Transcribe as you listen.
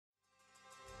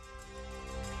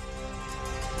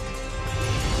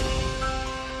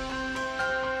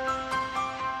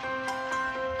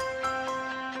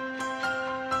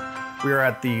We are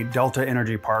at the Delta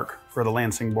Energy Park for the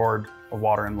Lansing Board of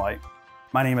Water and Light.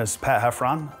 My name is Pat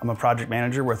Heffron. I'm a project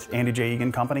manager with Andy J.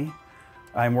 Egan Company.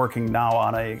 I'm working now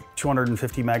on a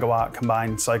 250 megawatt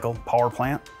combined cycle power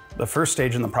plant. The first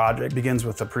stage in the project begins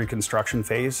with the pre-construction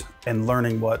phase and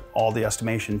learning what all the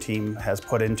estimation team has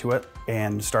put into it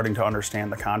and starting to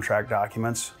understand the contract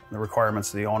documents, the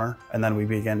requirements of the owner. And then we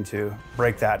begin to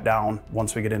break that down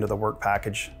once we get into the work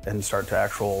package and start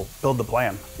to build the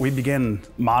plan. We begin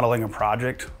modeling a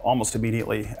project almost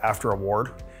immediately after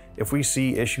award. If we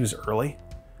see issues early,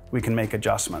 we can make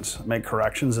adjustments, make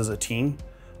corrections as a team.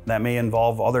 That may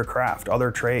involve other craft, other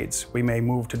trades. We may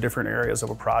move to different areas of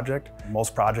a project.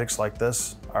 Most projects like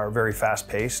this are very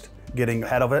fast-paced. Getting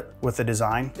ahead of it with the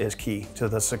design is key to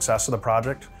the success of the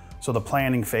project. So the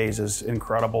planning phase is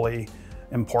incredibly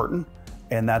important,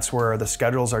 and that's where the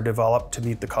schedules are developed to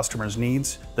meet the customer's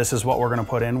needs. This is what we're going to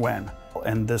put in when.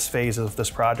 And this phase of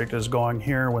this project is going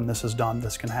here. When this is done,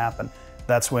 this can happen.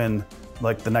 That's when,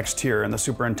 like the next tier and the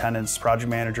superintendent's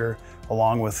project manager,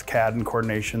 along with CAD and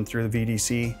coordination through the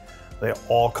VDC, they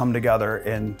all come together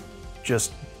and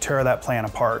just tear that plan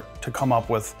apart to come up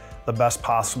with the best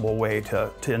possible way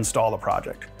to install the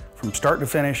project. From start to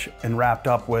finish and wrapped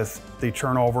up with the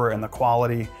turnover and the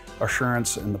quality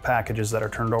assurance and the packages that are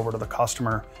turned over to the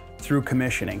customer through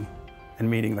commissioning and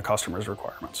meeting the customer's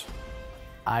requirements.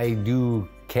 I do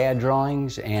CAD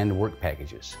drawings and work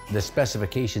packages. The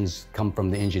specifications come from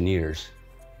the engineers,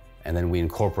 and then we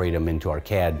incorporate them into our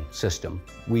CAD system.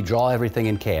 We draw everything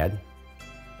in CAD,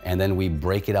 and then we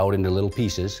break it out into little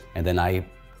pieces, and then I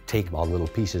take all the little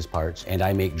pieces parts, and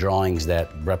I make drawings that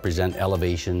represent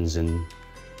elevations and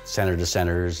center to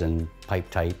centers and pipe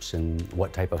types and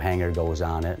what type of hanger goes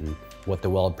on it and what the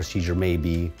weld procedure may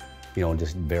be, you know,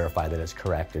 just verify that it's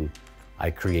correct. And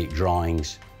I create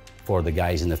drawings for the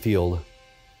guys in the field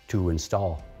to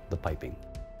install the piping.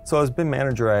 So as BIM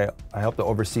manager, I help to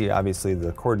oversee, obviously,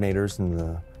 the coordinators and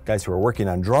the guys who are working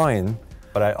on drawing,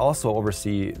 but I also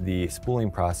oversee the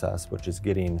spooling process, which is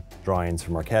getting drawings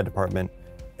from our CAD department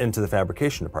into the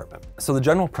fabrication department. So the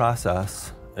general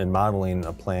process in modeling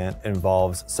a plant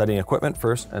involves setting equipment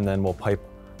first, and then we'll pipe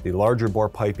the larger bore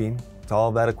piping to all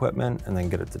of that equipment, and then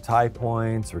get it to tie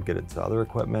points or get it to other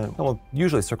equipment. And we'll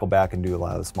usually circle back and do a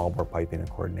lot of the small bore piping and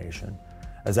coordination.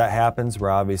 As that happens, we're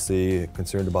obviously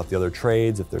concerned about the other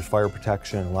trades, if there's fire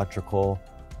protection, electrical,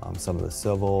 some of the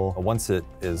civil. Once it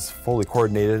is fully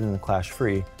coordinated and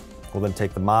clash-free, we'll then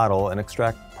take the model and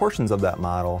extract portions of that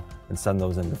model and send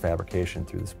those into fabrication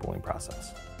through the spooling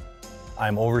process.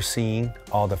 I'm overseeing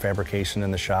all the fabrication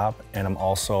in the shop, and I'm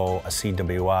also a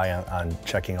CWI on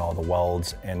checking all the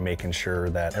welds and making sure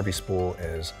that every spool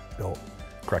is built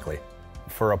correctly.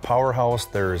 For a powerhouse,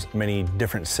 there's many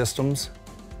different systems,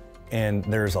 and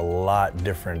there's a lot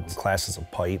different classes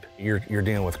of pipe. You're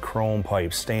dealing with chrome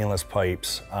pipes, stainless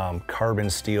pipes, carbon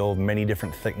steel, many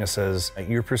different thicknesses.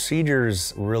 Your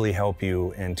procedures really help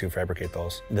you to fabricate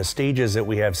those. The stages that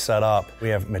we have set up, we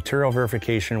have material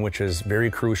verification, which is very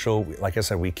crucial. Like I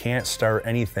said, we can't start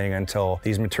anything until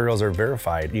these materials are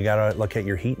verified. You gotta look at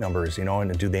your heat numbers, you know,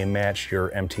 and do they match your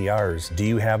MTRs? Do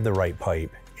you have the right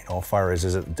pipe? How far is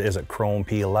it chrome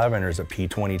P11 or is it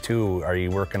P22? Are you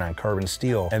working on carbon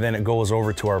steel? And then it goes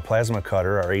over to our plasma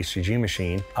cutter, our HCG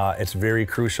machine. It's very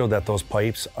crucial that those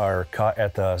pipes are cut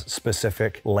at the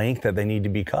specific length that they need to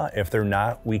be cut. If they're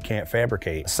not, we can't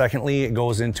fabricate. Secondly, it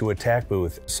goes into a tack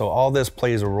booth. So all this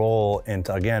plays a role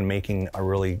into, again, making a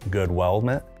really good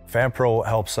weldment. FabPro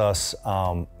helps us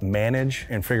manage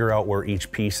and figure out where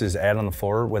each piece is at on the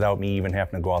floor without me even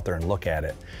having to go out there and look at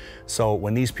it. So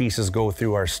when these pieces go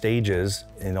through our stages,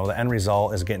 you know, the end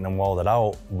result is getting them welded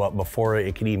out, but before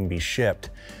it can even be shipped,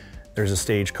 there's a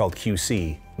stage called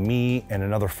QC. Me and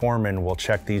another foreman will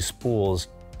check these spools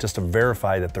just to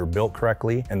verify that they're built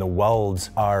correctly and the welds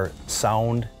are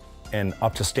sound and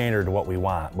up to standard to what we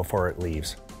want before it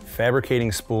leaves.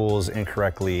 Fabricating spools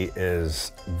incorrectly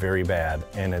is very bad,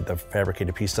 and if the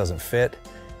fabricated piece doesn't fit,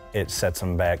 it sets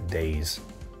them back days.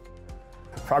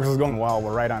 Progress is going well.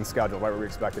 We're right on schedule, right where we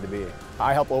expect it to be.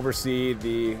 I help oversee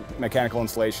the mechanical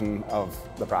installation of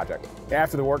the project.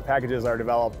 After the work packages are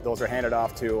developed, those are handed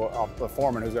off to the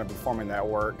foreman who's going to be performing that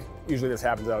work. Usually this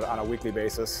happens on a weekly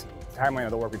basis. Timeline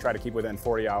of the work we try to keep within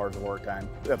 40 hours of work time.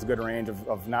 That's a good range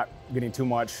of not getting too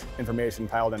much information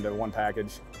piled into one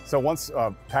package. So once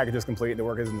a package is complete, the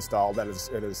work is installed, it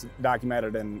is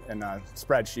documented in a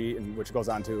spreadsheet, which goes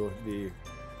on to the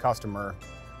customer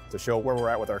to show where we're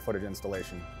at with our footage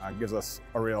installation. It gives us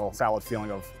a real solid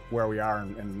feeling of where we are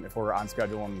and if we're on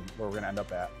schedule and where we're going to end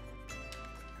up at.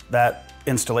 That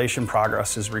installation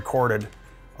progress is recorded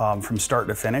from start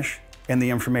to finish, and the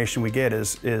information we get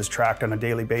is tracked on a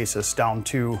daily basis down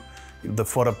to the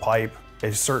foot of pipe,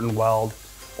 a certain weld,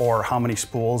 or how many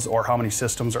spools or how many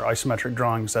systems or isometric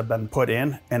drawings have been put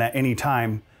in. And at any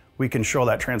time, we can show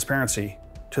that transparency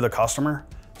to the customer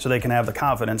so they can have the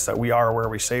confidence that we are where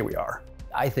we say we are.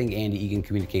 I think Andy Egan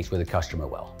communicates with the customer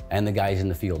well, and the guys in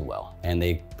the field well, and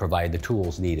they provide the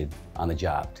tools needed on the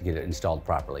job to get it installed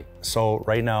properly. So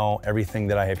right now, everything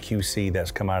that I have QC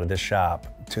that's come out of this shop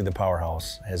to the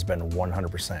powerhouse has been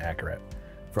 100% accurate.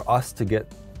 For us to get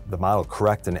the model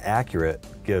correct and accurate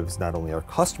gives not only our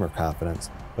customer confidence,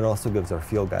 but also gives our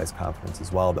field guys confidence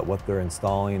as well that what they're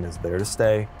installing is there to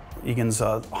stay. Egan's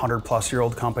a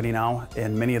 100-plus-year-old company now,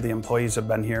 and many of the employees have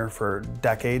been here for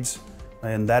decades.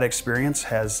 And that experience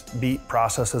has beat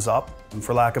processes up. And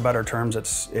for lack of better terms,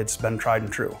 it's been tried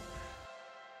and true.